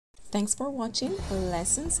Thanks for watching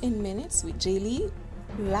Lessons in Minutes with Jaylee.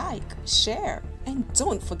 Like, share, and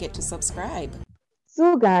don't forget to subscribe.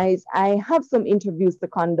 So, guys, I have some interviews to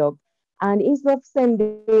conduct, and instead of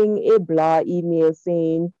sending a blah email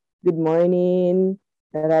saying, "Good morning,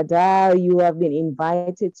 da da da, you have been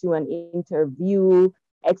invited to an interview,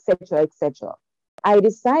 etc., etc., I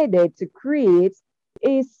decided to create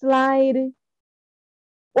a slide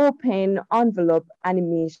open envelope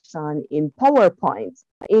animation in PowerPoint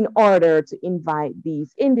in order to invite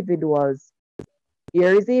these individuals.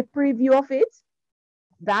 Here is a preview of it.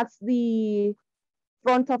 That's the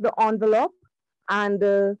front of the envelope, and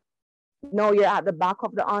now you're at the back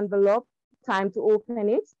of the envelope. Time to open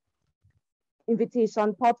it.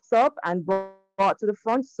 Invitation pops up and brought to the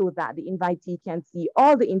front so that the invitee can see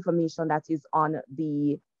all the information that is on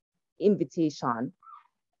the invitation.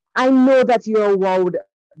 I know that you're wowed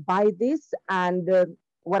by this, and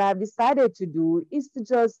what I've decided to do is to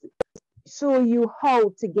just show you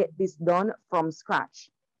how to get this done from scratch.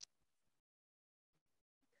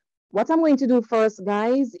 What I'm going to do first,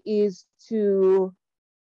 guys, is to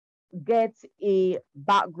get a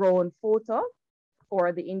background photo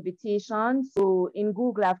for the invitation. So in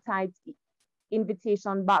Google, I've typed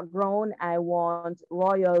invitation background. I want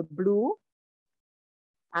royal blue.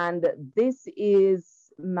 And this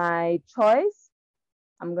is my choice.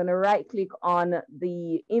 I'm going to right click on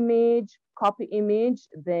the image, copy image,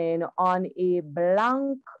 then on a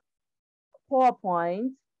blank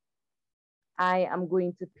PowerPoint, I am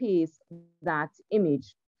going to paste that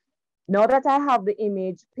image. Now that I have the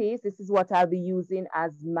image paste, this is what I'll be using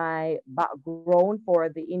as my background for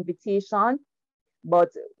the invitation. But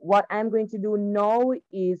what I'm going to do now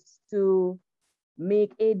is to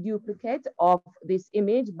make a duplicate of this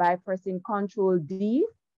image by pressing Control D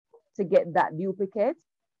to get that duplicate.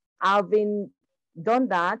 Having done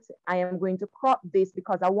that, I am going to crop this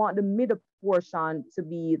because I want the middle portion to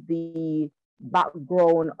be the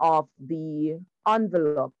background of the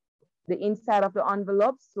envelope, the inside of the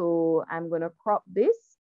envelope. So I'm going to crop this.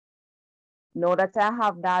 Now that I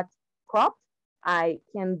have that cropped, I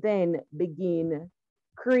can then begin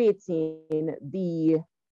creating the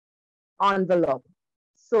envelope.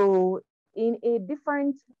 So in a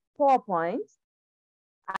different PowerPoint,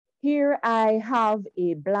 here I have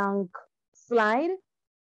a blank slide,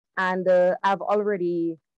 and I've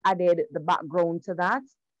already added the background to that.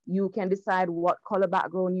 You can decide what color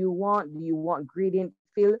background you want. Do you want gradient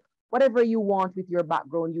fill? Whatever you want with your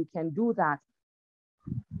background, you can do that.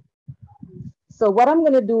 So what I'm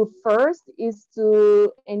going to do first is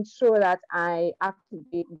to ensure that I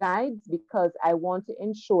activate guides because I want to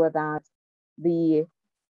ensure that the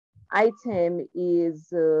item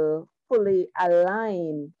is fully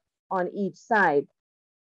aligned on each side.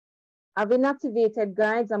 Having activated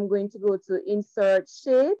guides, I'm going to go to Insert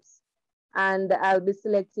Shapes, and I'll be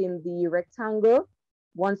selecting the rectangle.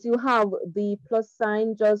 Once you have the plus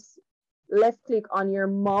sign, just left click on your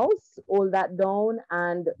mouse, hold that down,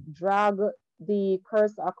 and drag the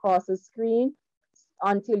cursor across the screen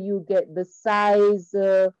until you get the size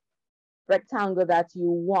rectangle that you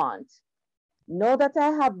want. Now that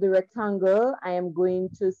I have the rectangle, I am going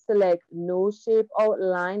to select no shape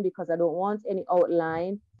outline because I don't want any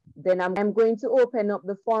outline. Then I'm going to open up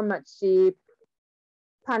the format shape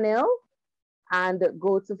panel and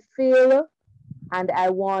go to fill, and I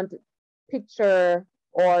want picture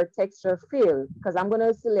or texture fill because I'm going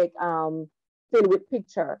to select fill with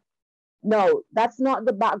picture. No, that's not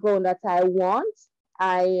the background that I want.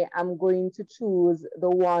 I am going to choose the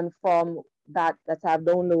one from that I've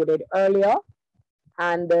downloaded earlier,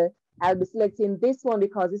 and I'll be selecting this one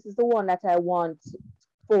because this is the one that I want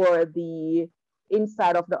for the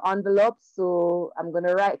inside of the envelope. So I'm going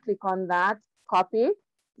to right click on that, copy.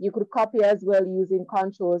 You could copy as well using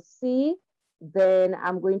Control C. Then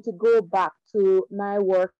I'm going to go back to my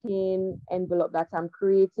working envelope that I'm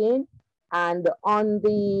creating. And on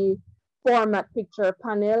the format picture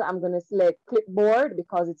panel, I'm going to select clipboard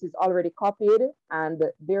because it is already copied, and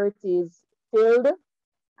there it is filled.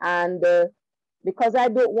 And because I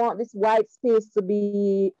don't want this white space to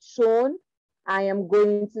be shown, I am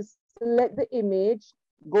going to select the image,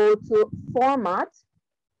 go to format,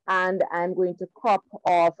 and I'm going to crop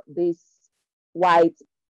off this white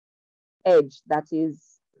edge that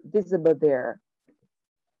is visible there.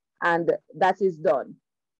 And that is done.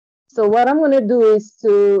 So what I'm going to do is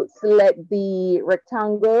to select the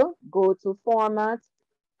rectangle, go to format,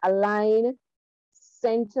 align,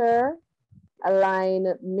 center, align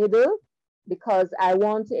middle, because I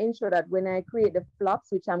want to ensure that when I create the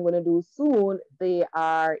flops, which I'm going to do soon, they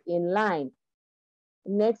are in line.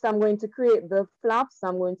 Next, I'm going to create the flaps.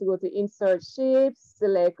 I'm going to go to Insert Shapes,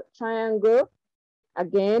 select Triangle.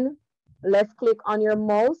 Again, left click on your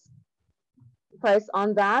mouse, press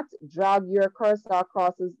on that, drag your cursor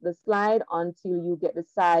across the slide until you get the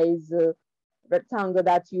size rectangle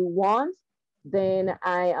that you want. Then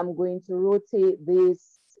I am going to rotate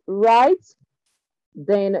this right,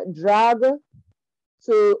 then drag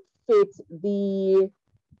to fit the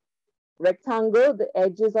rectangle, the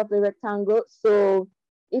edges of the rectangle. So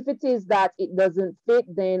if it is that it doesn't fit,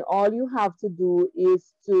 then all you have to do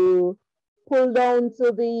is to pull down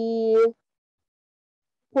to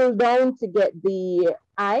get the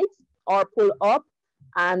height, or pull up.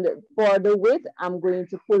 And for the width, I'm going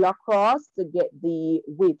to pull across to get the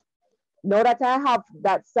width. Now that I have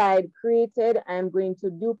that side created, I'm going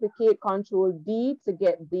to duplicate, Control D to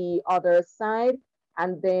get the other side.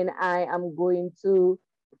 And then I am going to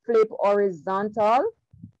flip horizontal,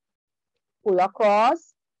 pull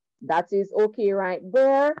across. That is okay right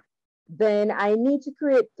there. Then I need to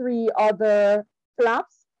create 3 other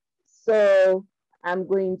flaps. So I'm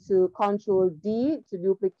going to Control D to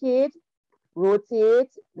duplicate,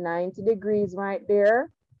 rotate 90 degrees right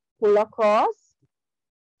there, pull across,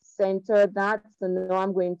 center that. So now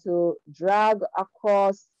I'm going to drag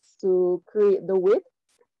across to create the width.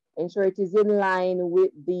 Ensure it is in line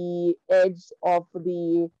with the edge of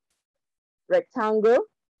the rectangle.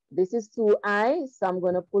 This is too high, so I'm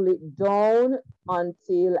going to pull it down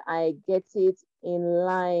until I get it in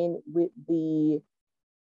line with the,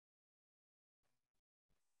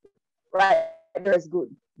 right there is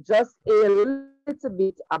good. Just a little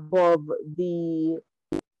bit above the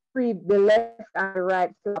left and the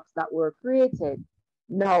right flaps that were created.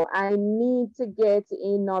 Now I need to get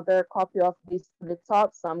another copy of this to the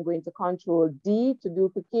top, so I'm going to Control D to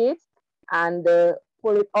duplicate and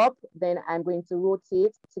pull it up. Then I'm going to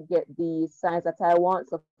rotate to get the size that I want.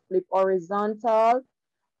 So flip horizontal,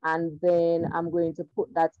 and then I'm going to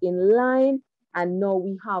put that in line. And now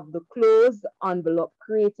we have the closed envelope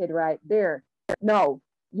created right there. Now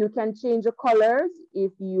you can change the colors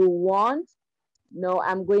if you want. Now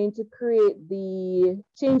I'm going to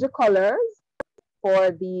change the colors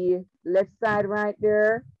for the left side right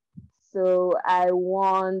there. So I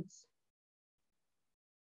want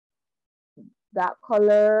that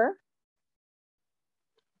color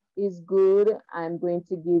is good. I'm going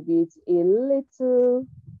to give it a little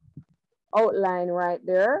outline right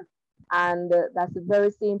there. And that's the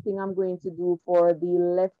very same thing I'm going to do for the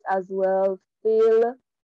left as well. Fill,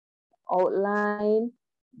 outline,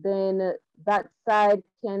 then that side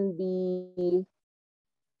can be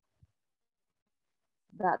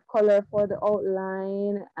that color for the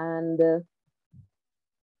outline, and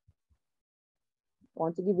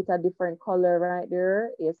want to give it a different color right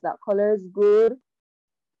there. Yes, that color is good.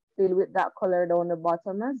 Fill with that color down the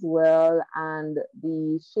bottom as well, and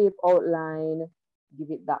the shape outline,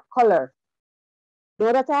 give it that color.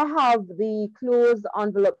 Now that I have the closed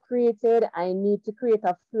envelope created, I need to create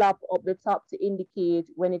a flap up the top to indicate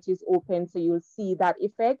when it is open, so you'll see that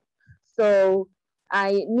effect. So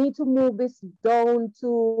I need to move this down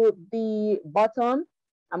to the bottom.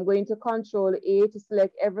 I'm going to Control A to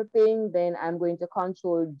select everything. Then I'm going to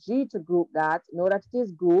Control G to group that. Now that it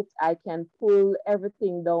is grouped, I can pull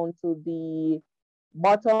everything down to the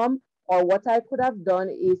bottom. Or what I could have done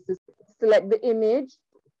is to select the image,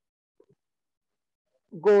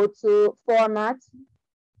 go to Format,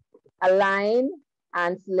 Align,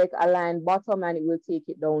 and select Align Bottom, and it will take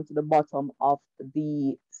it down to the bottom of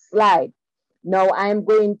the slide. Now I'm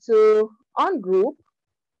going to ungroup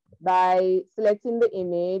by selecting the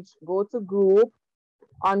image, go to Group,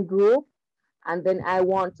 Ungroup, and then I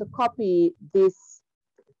want to copy this.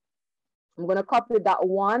 I'm going to copy that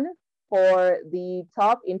one for the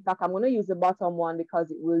top. In fact, I'm going to use the bottom one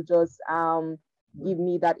because it will just give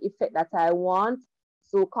me that effect that I want.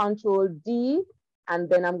 So Control D, and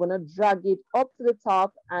then I'm going to drag it up to the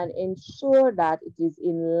top and ensure that it is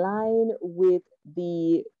in line with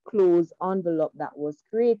the closed envelope that was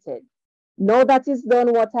created. Now that is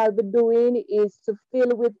done, what I'll be doing is to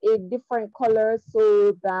fill with a different color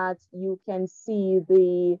so that you can see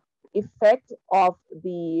the effect of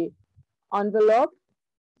the envelope.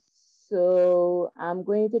 So I'm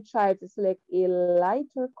going to try to select a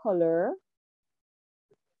lighter color.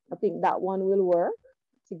 I think that one will work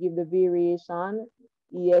to give the variation.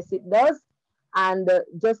 Yes, it does. And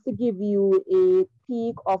just to give you a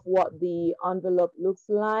peek of what the envelope looks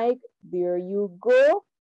like, there you go,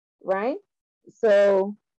 right?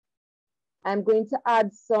 So I'm going to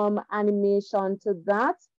add some animation to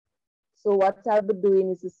that. So what I'll be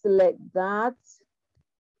doing is to select that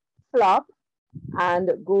flap, and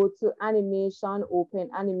go to animation, open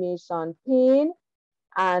animation pane.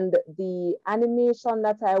 And the animation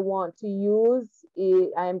that I want to use,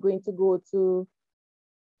 I am going to go to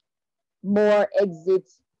more exit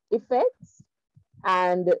effects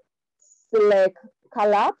and select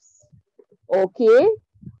collapse. Okay.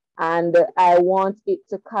 And I want it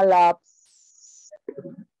to collapse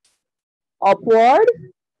upward,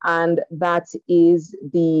 and that is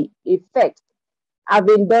the effect.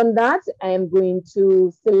 Having done that, I am going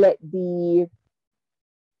to select the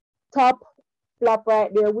top flap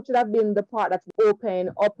right there, which would have been the part that's open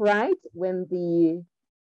upright when the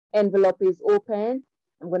envelope is open.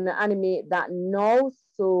 I'm going to animate that now.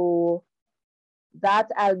 So that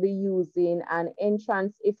I'll be using an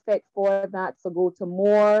entrance effect for that. So go to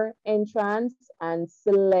more entrance and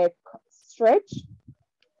select stretch.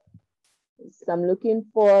 So I'm looking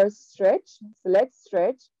for stretch, select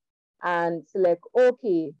stretch and select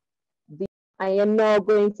OK. I am now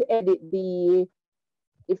going to edit the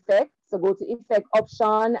effect. So go to effect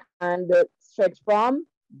option and stretch from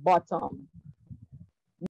bottom.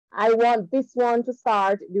 I want this one to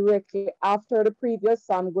start directly after the previous.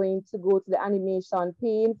 So I'm going to go to the animation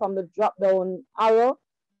pane from the drop down arrow.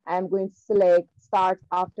 I'm going to select start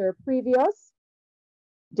after previous.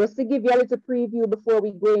 Just to give you a little preview before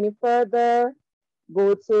we go any further,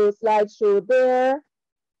 go to slideshow there.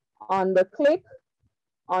 On the click,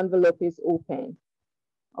 envelope is open.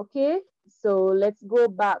 Okay, so let's go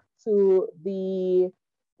back to the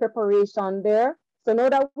preparation there. So now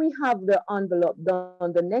that we have the envelope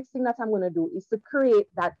done, the next thing that I'm going to do is to create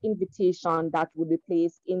that invitation that would be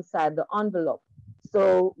placed inside the envelope.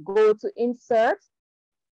 So go to insert,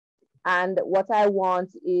 and what I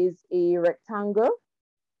want is a rectangle,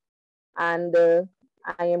 and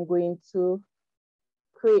I am going to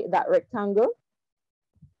create that rectangle.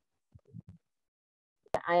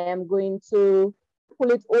 I am going to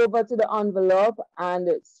pull it over to the envelope and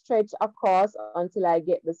stretch across until I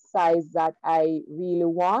get the size that I really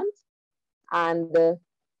want. And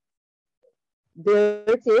there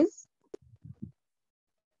it is,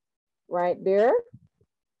 right there.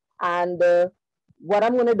 And what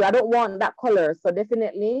I'm going to do, I don't want that color. So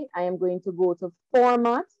definitely I am going to go to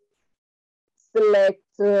format, select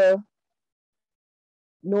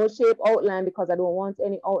no shape outline because I don't want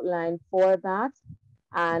any outline for that.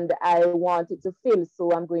 And I want it to fill.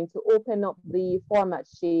 So I'm going to open up the format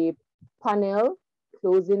shape panel,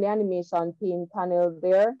 closing the animation pane panel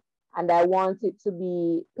there. And I want it to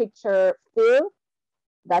be picture fill.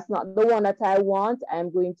 That's not the one that I want.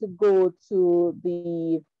 I'm going to go to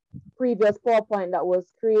the previous PowerPoint that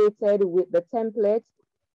was created with the template,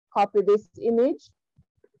 copy this image,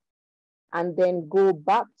 and then go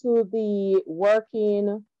back to the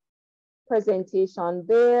working presentation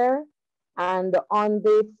there. And on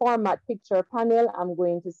the format picture panel, I'm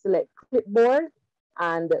going to select clipboard,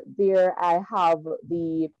 and there I have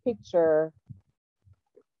the picture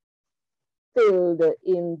filled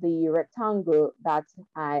in the rectangle that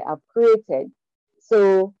I have created.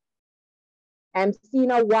 So I'm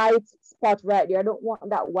seeing a white spot right there. I don't want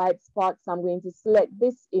that white spot, so I'm going to select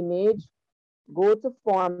this image, go to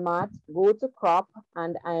format, go to crop,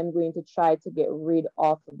 and I'm going to try to get rid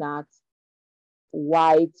of that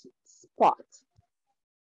white spot.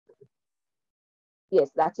 Yes,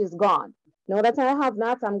 that is gone. Now that I have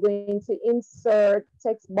that, I'm going to insert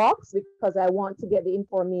text box because I want to get the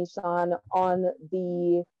information on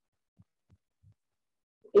the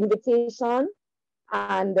invitation.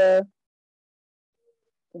 And I'm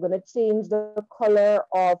going to change the color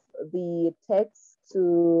of the text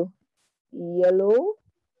to yellow.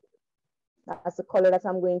 That's the color that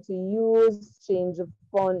I'm going to use. Change the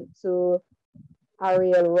font to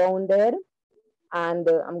Arial rounded. And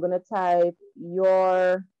I'm going to type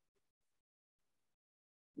 "you're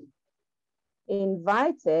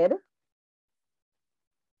invited."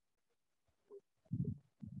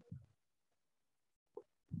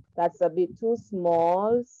 That's a bit too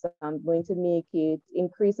small, so I'm going to make it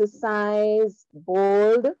increase the size,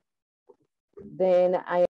 bold. Then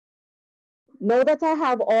now that I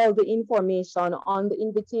have all the information on the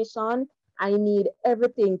invitation, I need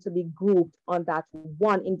everything to be grouped on that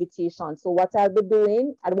one invitation. So what I'll be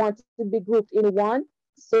doing, I want it to be grouped in one.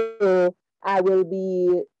 So I will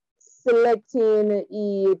be selecting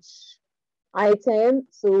each item.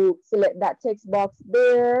 So select that text box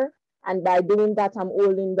there. And by doing that, I'm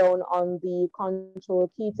holding down on the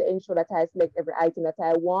control key to ensure that I select every item that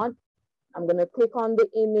I want. I'm going to click on the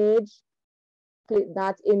image, click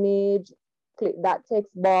that image, click that text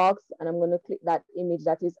box, and I'm going to click that image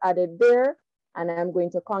that is added there. and I'm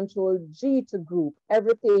going to Control G to group.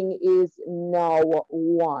 Everything is now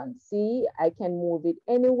one. See, I can move it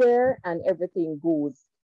anywhere and everything goes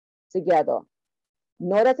together.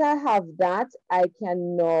 Now that I have that, I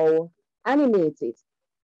can now animate it.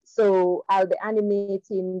 So I'll be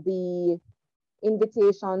animating the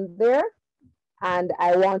invitation there, and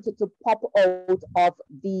I want it to pop out of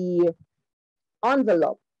the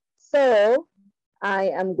envelope. So I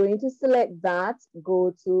am going to select that,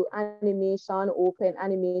 go to animation, open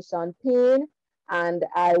animation pane, and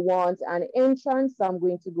I want an entrance. So I'm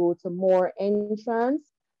going to go to more entrance,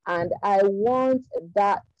 and I want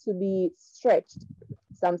that to be stretched.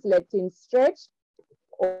 So I'm selecting stretch,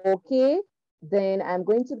 okay. Then I'm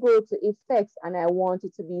going to go to effects, and I want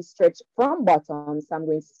it to be stretched from bottom. So I'm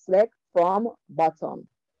going to select from bottom.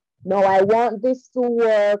 Now I want this to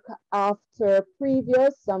work after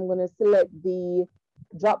previous, so I'm going to select the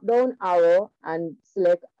drop down arrow and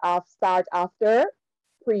select start after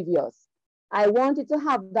previous. I want it to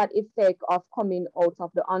have that effect of coming out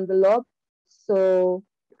of the envelope. So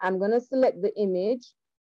I'm going to select the image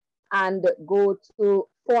and go to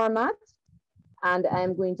format, and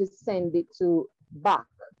I'm going to send it to back.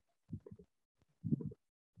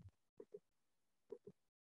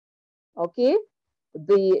 Okay.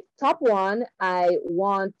 The top one, I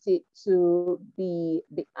want it to be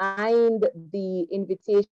behind the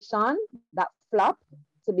invitation, that flap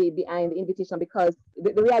to be behind the invitation, because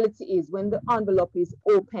the reality is when the envelope is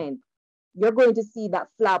open, you're going to see that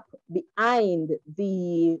flap behind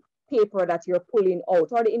the paper that you're pulling out,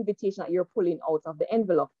 or the invitation that you're pulling out of the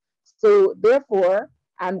envelope. So therefore,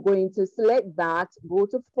 I'm going to select that, go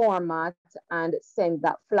to format, and send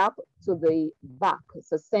that flap to the back.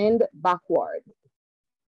 So send backward.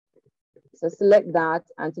 So select that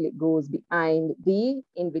until it goes behind the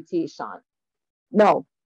invitation. Now,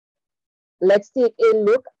 let's take a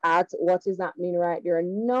look at what is happening right there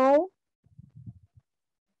now.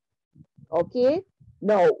 Okay,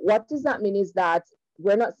 now what does that mean is that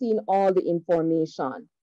we're not seeing all the information.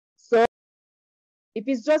 So if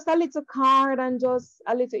it's just a little card and just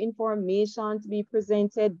a little information to be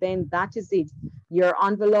presented, then that is it. Your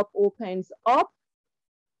envelope opens up.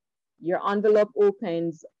 Your envelope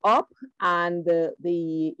opens up, and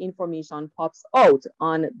the information pops out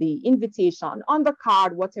on the invitation, on the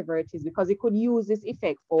card, whatever it is, because you could use this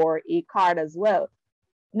effect for a card as well.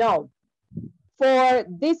 Now, for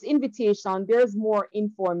this invitation, there's more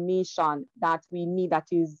information that we need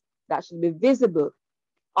that should be visible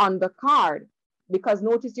on the card, because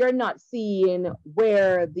notice you're not seeing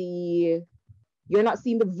you're not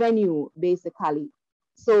seeing the venue basically.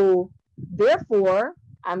 So therefore,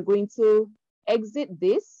 I'm going to exit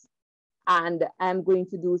this, and I'm going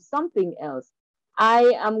to do something else.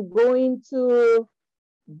 I am going to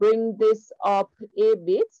bring this up a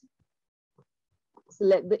bit,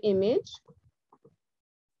 select the image,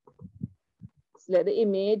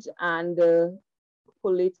 and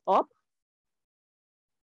pull it up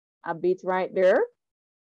a bit right there,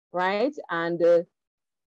 right? And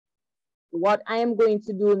what I am going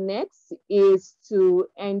to do next is to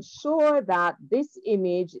ensure that this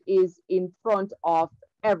image is in front of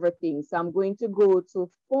everything. So I'm going to go to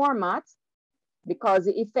format, because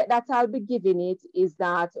the effect that I'll be giving it is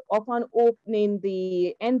that upon opening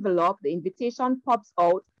the envelope, the invitation pops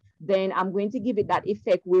out. Then I'm going to give it that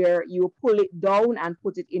effect where you pull it down and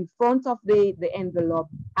put it in front of the envelope,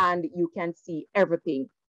 and you can see everything.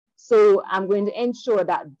 So I'm going to ensure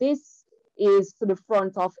that this is to the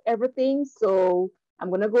front of everything. So I'm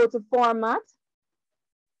going to go to format,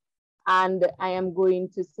 and I am going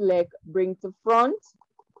to select bring to front.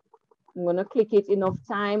 I'm going to click it enough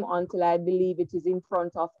time until I believe it is in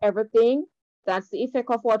front of everything. That's the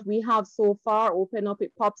effect of what we have so far. Open up,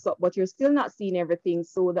 it pops up, but you're still not seeing everything.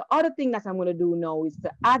 So the other thing that I'm going to do now is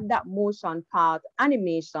to add that motion path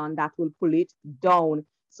animation that will pull it down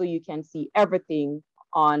so you can see everything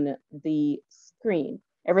on the screen,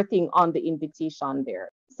 everything on the invitation there.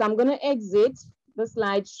 So I'm going to exit the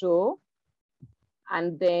slideshow,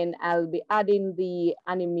 and then I'll be adding the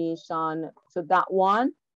animation to that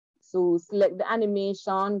one. So select the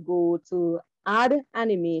animation, go to add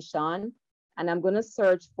animation, and I'm going to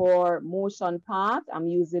search for motion path. I'm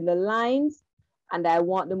using the lines, and I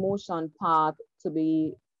want the motion path to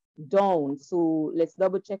be down. So let's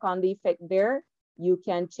double check on the effect there. You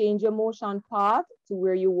can change your motion path to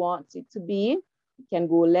where you want it to be. You can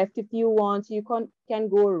go left if you want. You can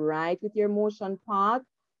go right with your motion path.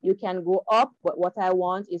 You can go up, but what I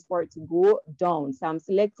want is for it to go down. So I'm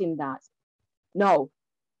selecting that. Now,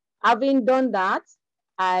 having done that,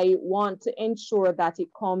 I want to ensure that it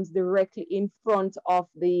comes directly in front of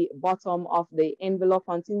the bottom of the envelope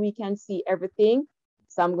until we can see everything.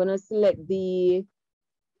 So I'm going to select the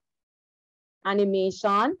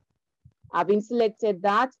animation. Having selected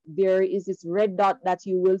that, there is this red dot that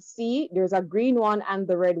you will see. There's a green one and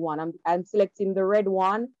the red one. I'm selecting the red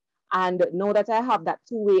one. And now that I have that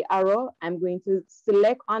two-way arrow, I'm going to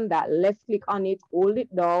select on that, left click on it, hold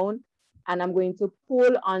it down, and I'm going to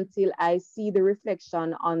pull until I see the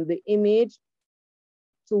reflection on the image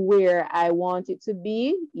to where I want it to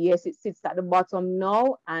be. Yes, it sits at the bottom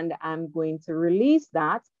now, and I'm going to release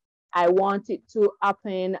that. I want it to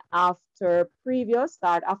happen after previous,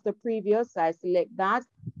 start after previous. So I select that,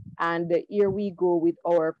 and here we go with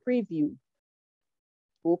our preview.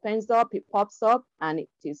 Opens up, it pops up, and it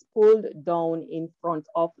is pulled down in front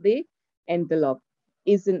of the envelope.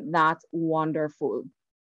 Isn't that wonderful?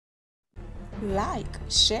 Like,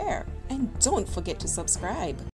 share, and don't forget to subscribe.